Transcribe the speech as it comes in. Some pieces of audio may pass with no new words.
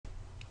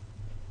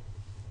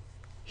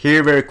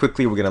Here, very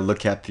quickly, we're going to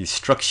look at the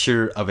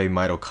structure of a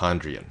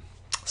mitochondrion.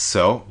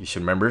 So, you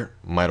should remember,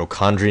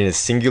 mitochondrion is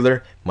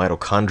singular,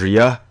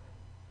 mitochondria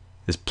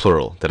is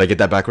plural. Did I get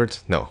that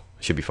backwards? No,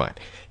 should be fine.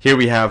 Here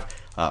we have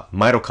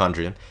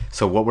mitochondrion.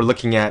 So what we're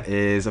looking at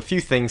is a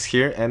few things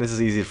here, and this is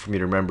easy for me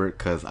to remember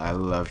because I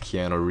love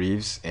Keanu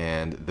Reeves,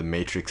 and the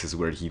Matrix is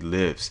where he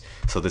lives.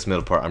 So this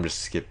middle part, I'm just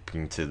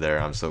skipping to there.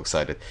 I'm so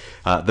excited.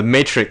 The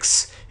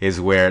matrix is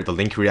where the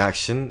link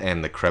reaction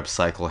and the Krebs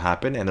cycle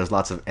happen, and there's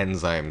lots of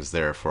enzymes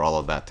there for all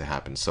of that to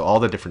happen. So all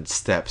the different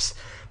steps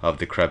of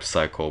the Krebs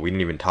cycle, we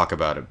didn't even talk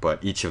about it,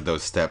 but each of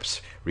those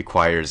steps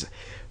requires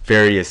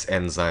various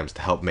enzymes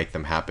to help make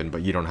them happen,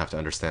 but you don't have to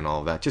understand all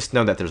of that. Just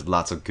know that there's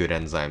lots of good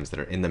enzymes that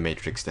are in the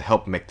matrix to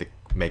help make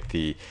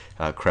the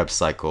Krebs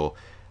cycle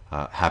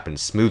happen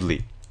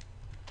smoothly.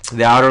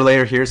 The outer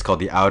layer here is called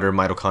the outer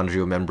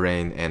mitochondrial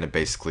membrane, and it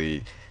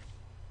basically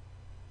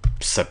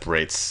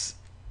separates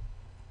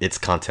its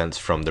contents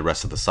from the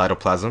rest of the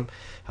cytoplasm.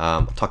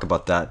 I'll talk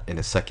about that in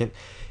a second.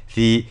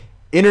 The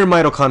inner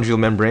mitochondrial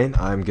membrane,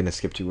 I'm going to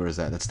skip to, where is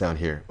that? That's down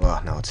here.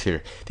 Oh, no, it's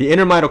here. The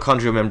inner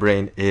mitochondrial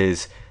membrane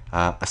is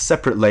a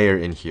separate layer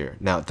in here.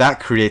 Now that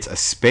creates a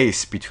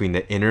space between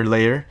the inner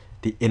layer,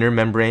 the inner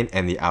membrane,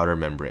 and the outer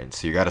membrane.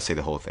 So you got to say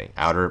the whole thing: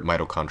 outer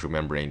mitochondrial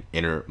membrane,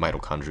 inner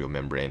mitochondrial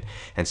membrane.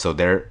 And so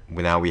there,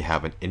 now we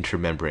have an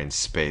intermembrane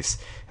space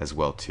as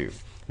well too.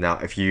 Now,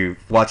 if you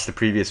watched the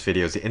previous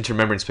videos, the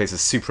intermembrane space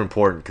is super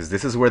important because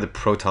this is where the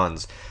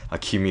protons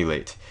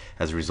accumulate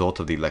as a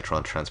result of the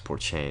electron transport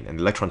chain. And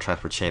the electron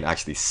transport chain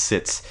actually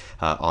sits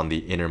on the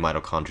inner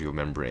mitochondrial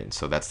membrane.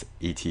 So that's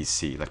the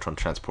ETC, electron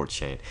transport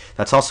chain.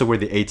 That's also where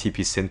the ATP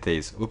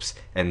synthase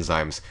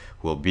enzymes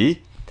will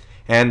be.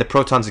 And the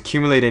protons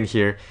accumulate in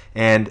here,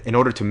 and in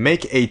order to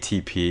make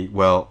ATP,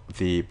 well,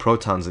 the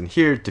protons in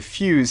here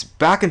diffuse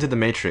back into the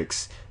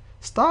matrix.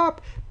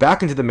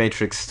 Back into the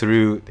matrix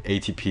through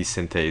ATP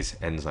synthase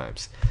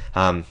enzymes.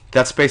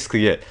 That's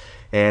basically it.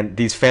 And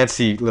these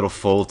fancy little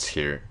folds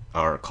here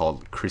are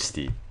called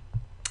cristae.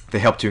 They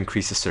help to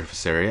increase the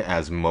surface area,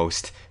 as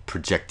most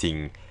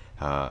projecting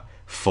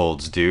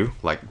folds do,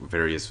 like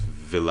various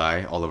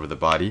villi all over the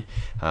body.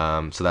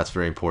 So that's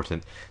very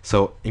important.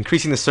 So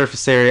increasing the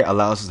surface area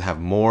allows us to have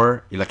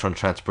more electron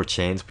transport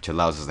chains, which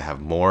allows us to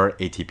have more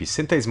ATP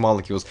synthase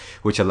molecules,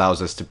 which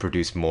allows us to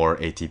produce more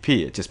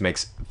ATP. It just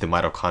makes the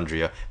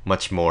mitochondria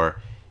much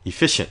more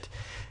efficient.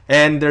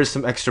 And there's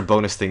some extra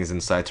bonus things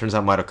inside. Turns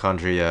out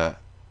mitochondria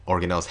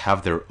organelles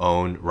have their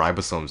own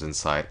ribosomes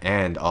inside,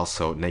 and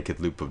also naked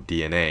loop of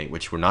DNA,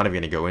 which we're not even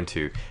going to go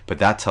into, but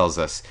that tells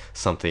us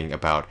something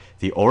about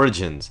the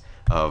origins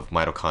of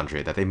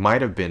mitochondria, that they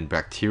might have been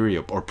bacteria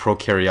or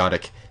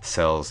prokaryotic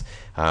cells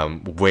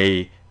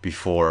way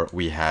before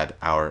we had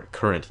our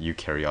current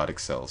eukaryotic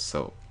cells.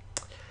 So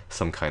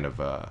some kind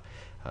of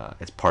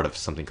it's part of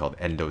something called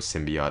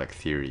endosymbiotic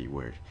theory,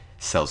 where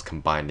cells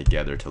combine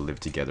together to live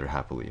together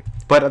happily.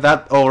 But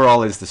that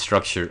overall is the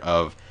structure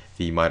of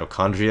the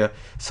mitochondria.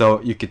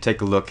 So you could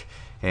take a look,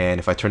 and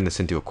if I turn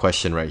this into a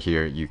question right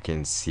here, you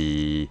can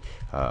see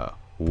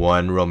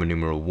 1, Roman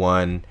numeral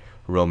 1,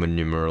 Roman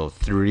numeral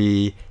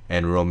 3,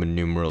 and Roman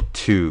numeral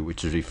 2,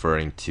 which is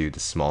referring to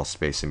the small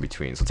space in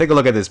between. So take a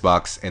look at this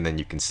box, and then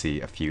you can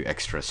see a few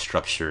extra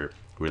structure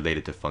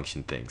related to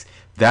function things.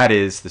 That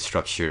is the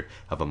structure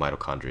of a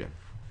mitochondrion.